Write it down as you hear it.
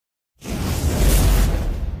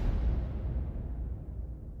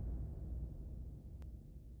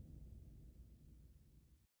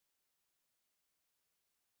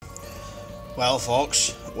Well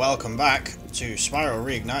folks, welcome back to Spyro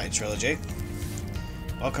Reignited Trilogy.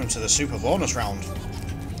 Welcome to the super bonus round.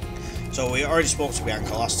 So we already spoke to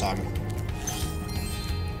Bianca last time,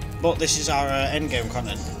 but this is our endgame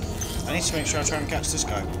content. I need to make sure I try and catch this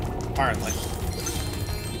guy, apparently.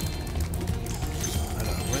 I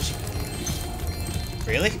don't know, where is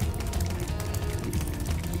he? Really?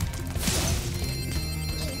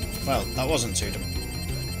 Well, that wasn't too dumb.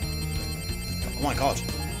 Oh my god.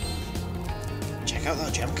 Check out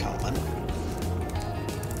that gem count, man.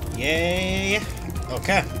 Yeah.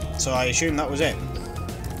 Okay, so I assume that was it.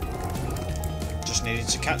 Just needed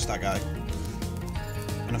to catch that guy.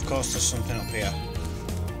 And of course there's something up here.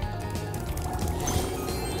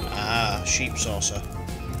 Ah, sheep saucer.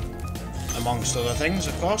 Amongst other things,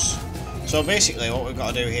 of course. So basically what we've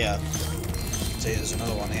got to do here... See, there's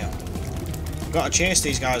another one here. We've got to chase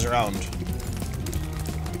these guys around.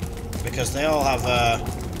 Because they all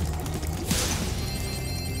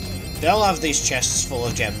have these chests full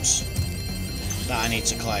of gems that I need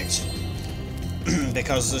to collect.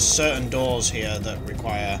 Because there's certain doors here that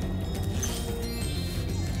require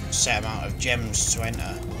a set amount of gems to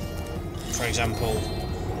enter. For example,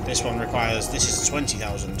 this one requires, this is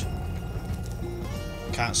 20,000.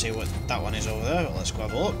 Can't see what that one is over there, but let's go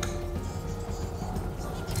have a look.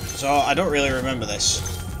 So I don't really remember this.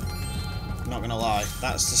 Not gonna lie,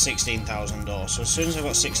 that's the 16,000 door. So as soon as I've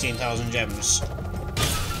got 16,000 gems,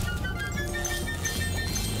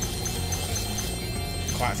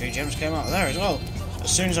 quite a few gems came out of there as well.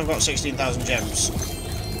 As soon as I've got 16,000 gems,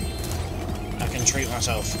 I can treat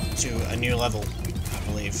myself to a new level, I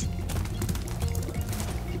believe.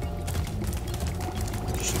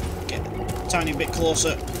 Just get a tiny bit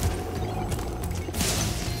closer.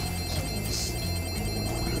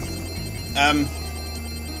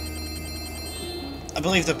 I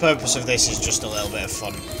believe the purpose of this is just a little bit of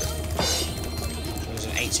fun. There's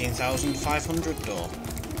an 18,500 door.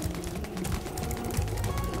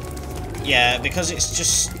 Yeah, because it's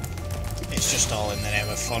just all in the name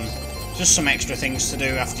of fun. Just some extra things to do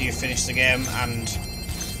after you finish the game, and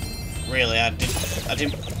really I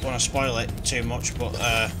didn't want to spoil it too much, but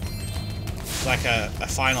it's like a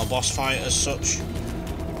final boss fight as such.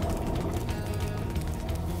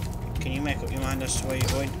 Can you make up your mind as to where you're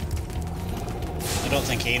going? I don't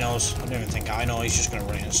think he knows. I don't even think I know. He's just going to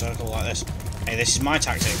run in a circle like this. Hey, this is my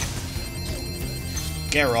tactic.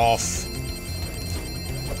 Get her off.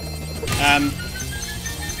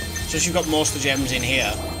 Since you've got most of the gems in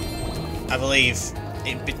here, I believe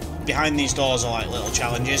behind these doors are like little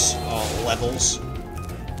challenges or levels.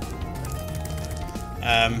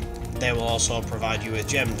 They will also provide you with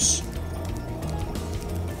gems.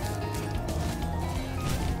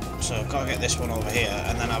 So I've got to get this one over here,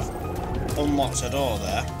 and then I've unlocked a door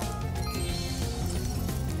there.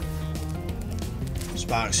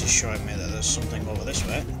 Sparks is showing me that there's something over this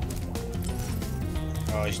way.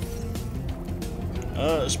 Oh, he's...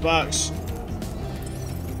 Oh, Sparks!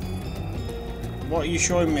 What are you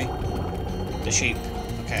showing me? The sheep.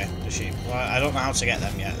 Okay, the sheep. Well, I don't know how to get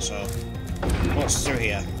them yet, so... What's through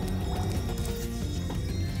here?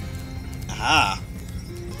 Aha!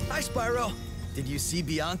 Hi, Spyro! Did you see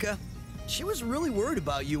Bianca? She was really worried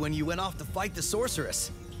about you when you went off to fight the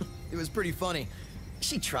sorceress. It was pretty funny.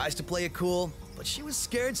 She tries to play it cool, but she was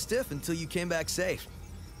scared stiff until you came back safe.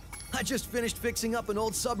 I just finished fixing up an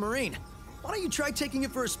old submarine. Why don't you try taking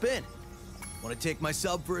it for a spin? Want to take my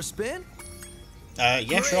sub for a spin? Yeah,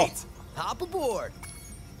 Great. sure. Hop aboard.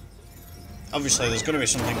 Obviously, there's going to be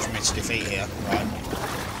something for me to defeat here, right?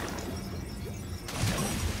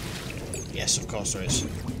 Yes, of course there is.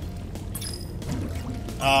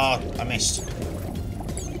 Oh, I missed.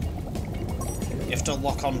 You have to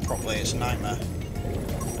lock on properly, it's a nightmare.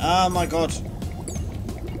 Oh my god.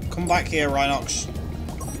 Come back here, Rhinox.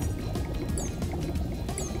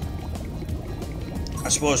 I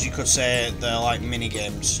suppose you could say they're like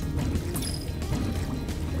mini-games.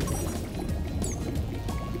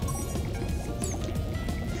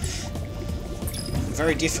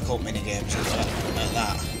 Very difficult mini-games at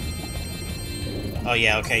that. Oh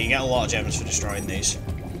yeah, okay, you get a lot of gems for destroying these.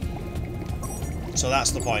 So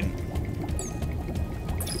that's the point.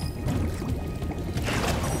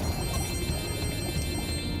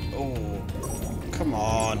 Oh, come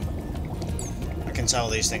on. I can tell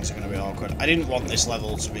these things are going to be awkward. I didn't want this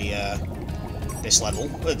level to be, this level.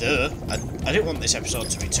 I didn't want this episode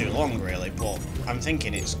to be too long, really, but I'm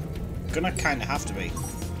thinking it's going to kind of have to be.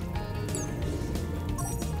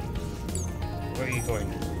 Where are you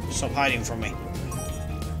going? Stop hiding from me.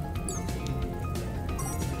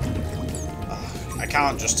 I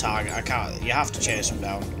can't just target, I can't, you have to chase them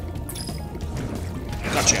down.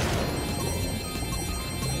 Gotcha.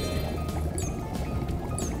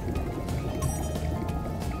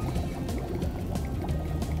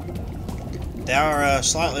 They are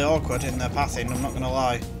slightly awkward in their pathing, I'm not going to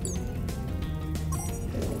lie.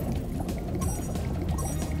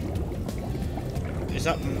 Is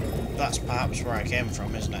that... That's perhaps where I came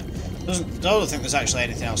from, isn't it? I don't think there's actually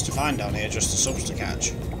anything else to find down here, just the subs to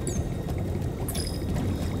catch.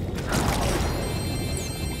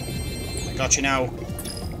 I got you now.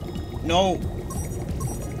 No!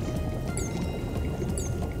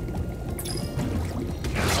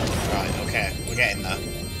 Right, okay, we're getting there.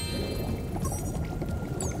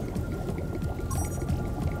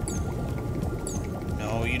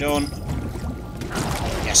 No, you don't.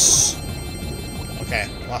 Yes! Okay,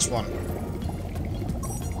 last one.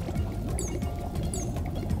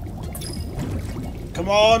 Come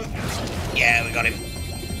on! Yeah, we got him.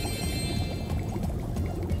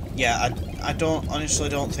 Yeah, I honestly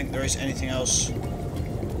don't think there is anything else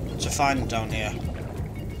to find down here.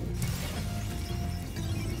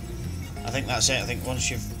 I think that's it. I think once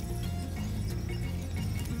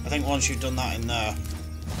you've done that in there,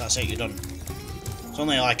 that's it, you're done. It's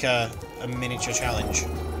only like a miniature challenge.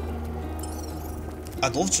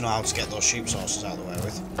 I'd love to know how to get those sheep sources out of the way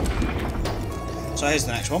with. So here's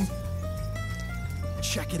the next one.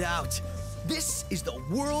 Check it out. This is the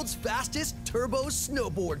world's fastest turbo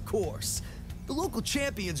snowboard course. The local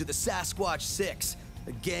champions are the Sasquatch 6,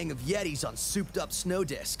 a gang of Yetis on souped-up snow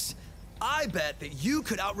discs. I bet that you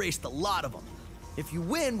could outrace the lot of them. If you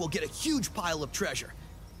win, we'll get a huge pile of treasure.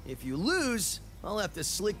 If you lose, I'll have to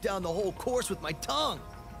slick down the whole course with my tongue.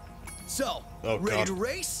 So, ready to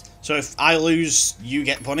race? So if I lose, you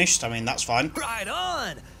get punished? I mean, that's fine. Right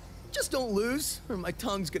on! Just don't lose, or my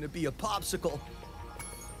tongue's gonna be a popsicle.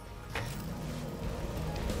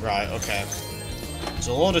 Right, okay. There's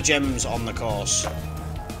a load of gems on the course.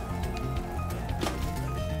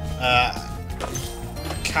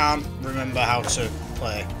 Can't remember how to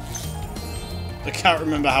play. I can't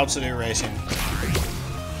remember how to do racing.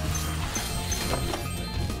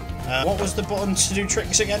 What was the button to do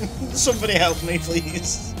tricks again? Somebody help me,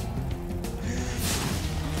 please.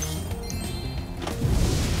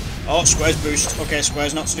 Oh, squares boost. Okay,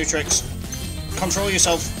 squares not to do tricks. Control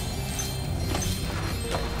yourself.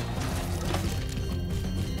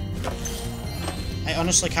 I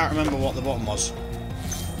honestly can't remember what the button was.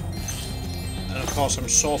 And of course I'm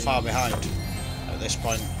so far behind at this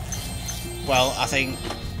point. Well, I think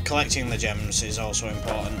collecting the gems is also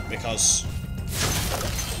important because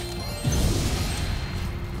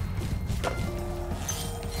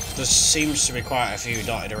there seems to be quite a few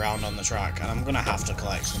dotted around on the track and I'm going to have to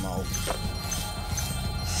collect them all.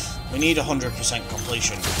 We need 100%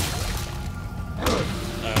 completion.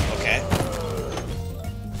 Okay.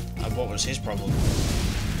 What was his problem?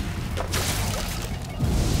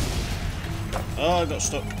 Oh, I got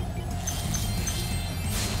stuck.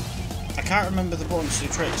 I can't remember the buttons to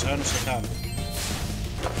do tricks, I honestly can't.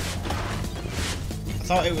 I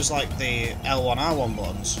thought it was like the L1, R1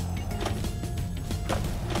 buttons.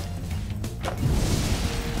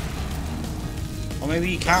 Or maybe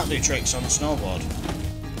you can't do tricks on the snowboard.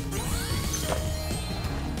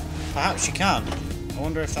 Perhaps you can. I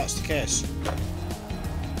wonder if that's the case.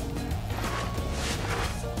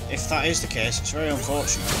 If that is the case, it's very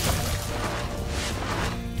unfortunate.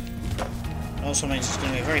 It also means it's going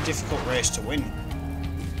to be a very difficult race to win.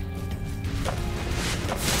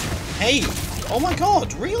 Hey! Oh my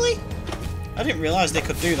god, really? I didn't realise they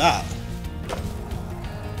could do that.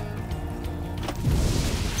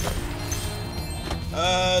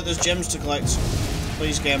 There's gems to collect.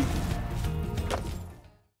 Please, game.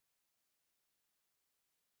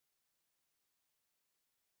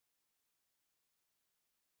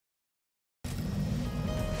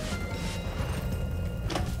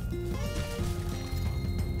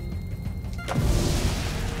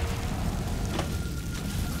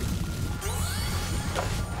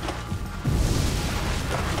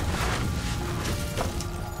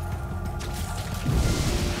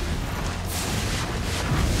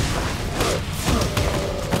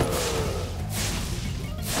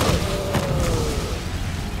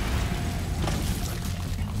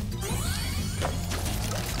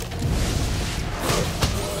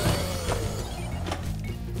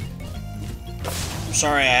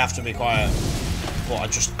 Sorry I have to be quiet, but I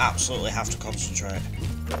just absolutely have to concentrate.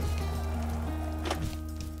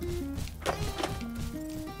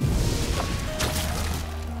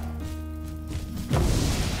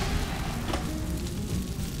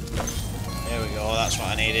 There we go, that's what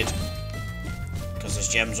I needed. Because there's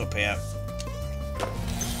gems up here.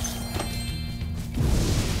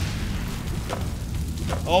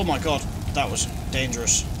 Oh my god, that was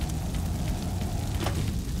dangerous.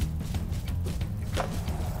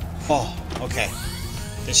 Oh, okay.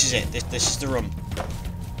 This is it. This is the run.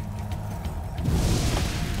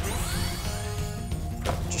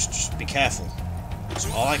 Just be careful. That's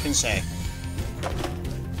all I can say.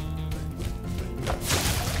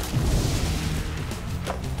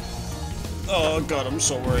 Oh god, I'm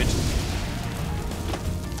so worried.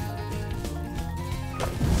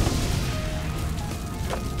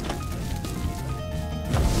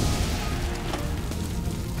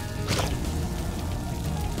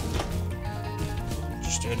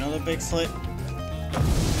 Just do another big flip.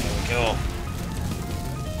 There we go.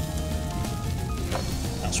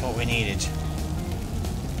 That's what we needed.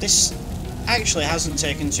 This actually hasn't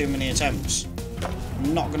taken too many attempts.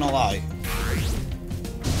 I'm not gonna lie.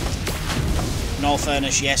 In all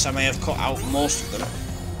fairness, yes, I may have cut out most of them.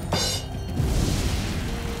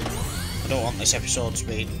 I don't want this episode to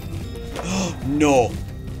be... No!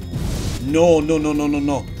 No, no, no, no, no,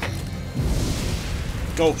 no.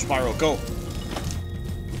 Go, Spyro, go.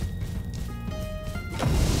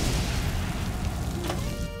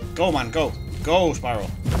 Go, man, go. Go, Spyro.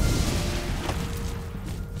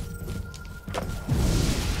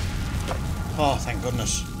 Oh, thank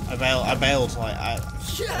goodness. I bailed, like,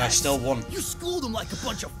 Yes! and I still won. You schooled them like a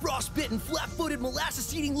bunch of frostbitten, flat-footed,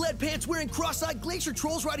 molasses-eating, lead pants-wearing, cross-eyed glacier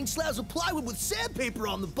trolls riding slabs of plywood with sandpaper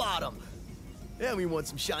on the bottom. Yeah, we want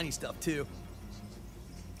some shiny stuff, too.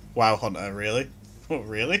 Wow, Hunter, really? Oh,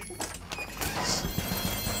 really?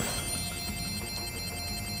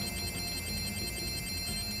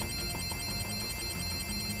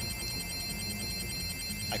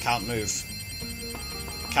 I can't move.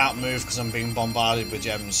 Can't move because I'm being bombarded with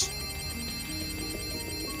gems.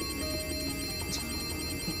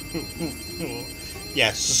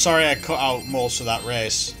 Yeah, so sorry I cut out most of that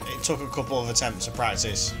race. It took a couple of attempts to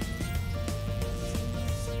practice.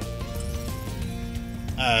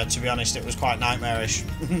 To be honest, it was quite nightmarish,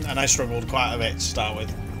 and I struggled quite a bit to start with.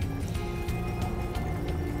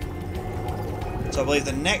 So I believe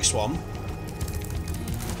the next one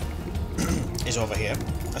is over here.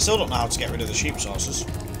 I still don't know how to get rid of the sheep sources.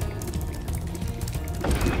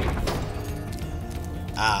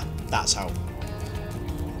 Ah, that's how.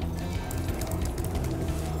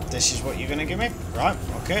 This is what you're gonna give me? Right,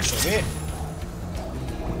 okay, so be it.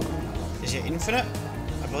 Is it infinite?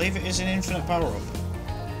 I believe it is an infinite power-up.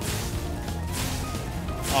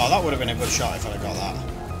 Oh, that would have been a good shot if I'd have got that.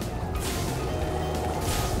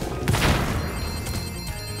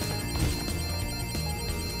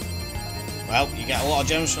 Well, you get a lot of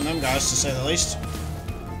gems from them guys, to say the least.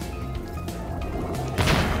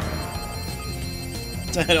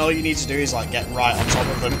 And all you need to do is like get right on top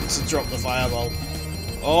of them to drop the fireball.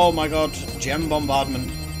 Oh my god, gem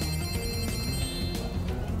bombardment.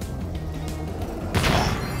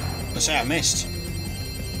 Oh, let's say I missed. I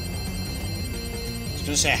was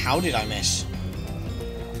gonna say, how did I miss?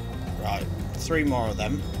 Right, 3 more of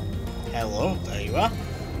them. Hello, there you are.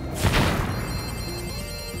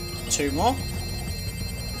 2 more.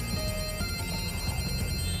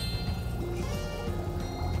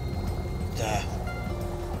 There.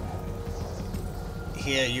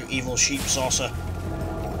 Here, you evil sheep saucer.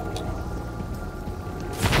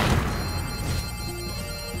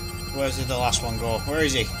 Where did the last one go? Where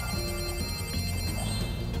is he?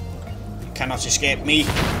 You cannot escape me.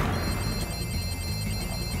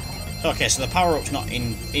 Okay, so the power-up's not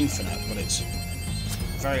infinite, but it's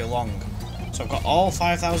very long. So I've got all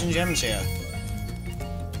 5,000 gems here.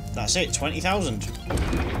 That's it, 20,000.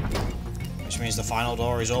 Which means the final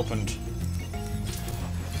door is opened.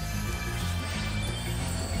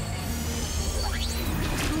 I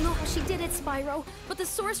don't know how she did it, Spyro, but the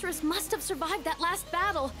sorceress must have survived that last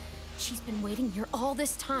battle. She's been waiting here all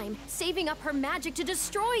this time, saving up her magic to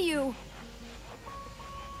destroy you.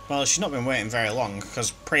 Well, she's not been waiting very long,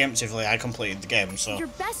 because preemptively I completed the game, so... Your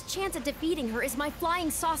best chance at defeating her is my flying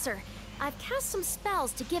saucer. I've cast some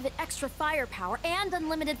spells to give it extra firepower and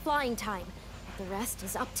unlimited flying time. But the rest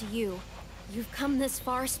is up to you. You've come this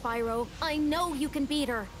far, Spyro. I know you can beat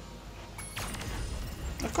her.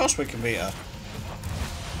 Of course we can beat her.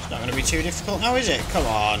 It's not going to be too difficult now, is it? Come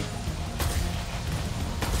on.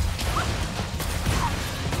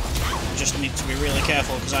 Just need to be really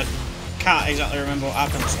careful, because I can't exactly remember what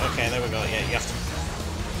happens. Okay, there we go. Yeah, you have to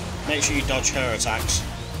make sure you dodge her attacks.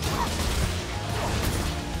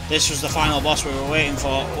 This was the final boss we were waiting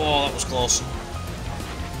for. Oh, that was close.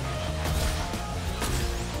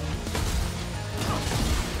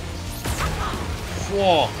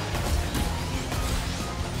 Whoa.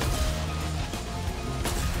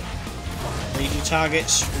 Read your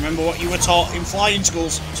targets. Remember what you were taught in flying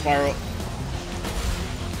schools, Spyro.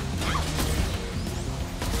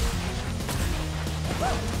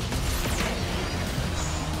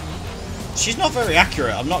 She's not very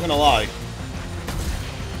accurate, I'm not going to lie.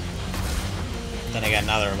 Then again,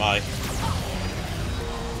 neither am I.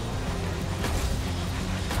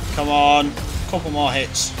 Come on. Couple more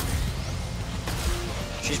hits.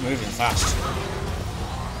 She's moving fast.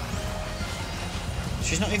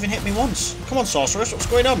 She's not even hit me once. Come on, sorceress, what's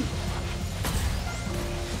going on?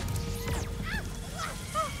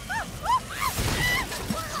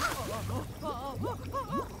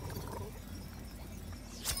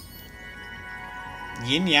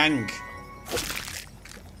 Yin Yang.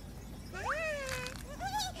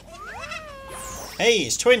 Hey,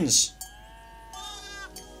 it's twins.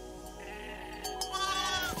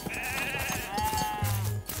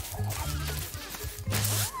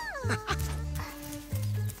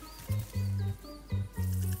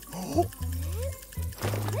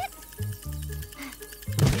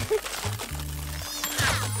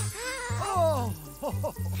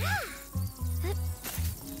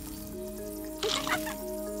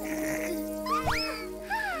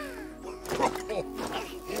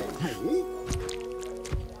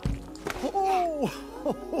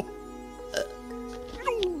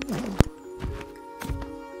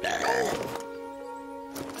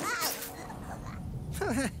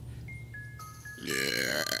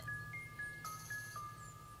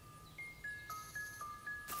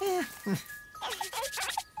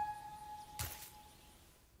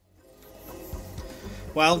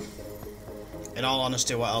 Well, in all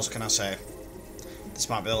honesty, what else can I say? This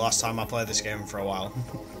might be the last time I play this game for a while.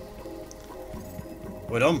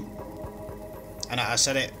 We're done. And I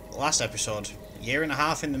said it last episode, year and a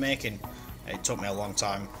half in the making. It took me a long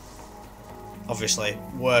time. Obviously,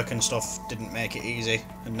 work and stuff didn't make it easy,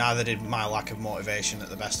 and neither did my lack of motivation at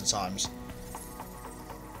the best of times.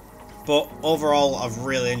 But overall, I've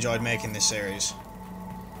really enjoyed making this series.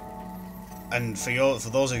 And for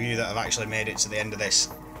those of you that have actually made it to the end of this,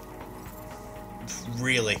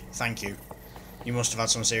 really, thank you. You must have had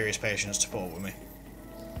some serious patience to put up with me.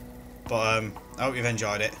 But I hope you've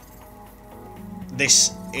enjoyed it.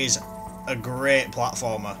 This is a great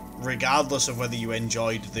platformer, regardless of whether you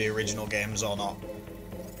enjoyed the original games or not.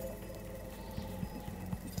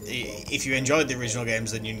 If you enjoyed the original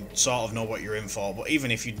games, then you sort of know what you're in for. But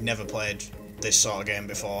even if you'd never played this sort of game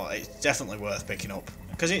before, it's definitely worth picking up.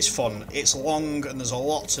 Because it's fun, it's long, and there's a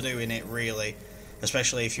lot to do in it, really.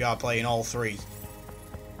 Especially if you are playing all three.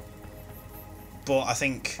 But I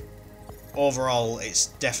think, overall, it's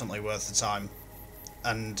definitely worth the time.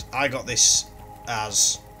 And I got this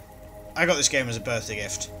game as a birthday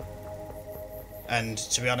gift. And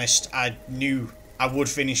to be honest, I knew I would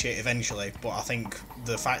finish it eventually, but I think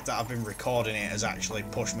the fact that I've been recording it has actually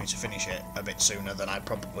pushed me to finish it a bit sooner than I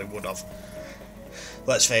probably would have.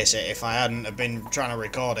 Let's face it, if I hadn't have been trying to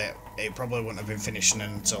record it, it probably wouldn't have been finishing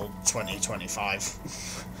until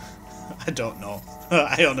 2025. I don't know.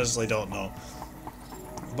 I honestly don't know.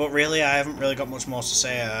 But really, I haven't really got much more to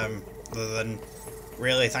say, other than,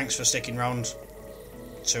 really, thanks for sticking around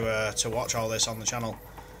to watch all this on the channel.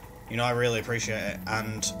 You know, I really appreciate it,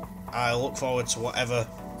 and I look forward to whatever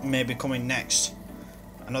may be coming next.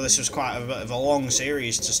 I know this was quite a bit of a long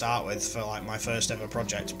series to start with for like my first ever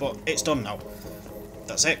project, but it's done now.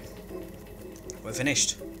 That's it. We're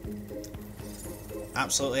finished.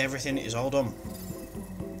 Absolutely everything is all done.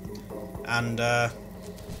 And on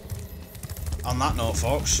that note,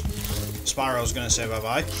 folks, Spyro's going to say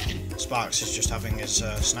bye-bye. Sparks is just having his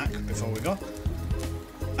snack before we go.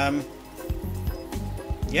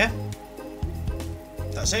 Yeah.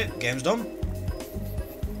 That's it. Game's done.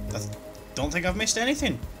 I don't think I've missed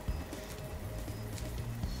anything.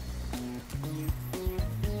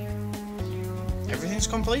 Everything's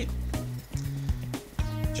complete.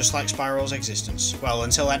 Just like Spyro's existence. Well,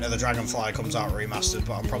 until Enter the Dragonfly comes out remastered,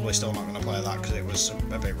 but I'm probably still not going to play that because it was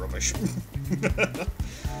a bit rubbish.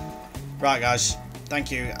 Right, guys.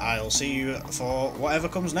 Thank you. I'll see you for whatever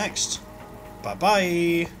comes next.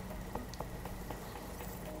 Bye-bye.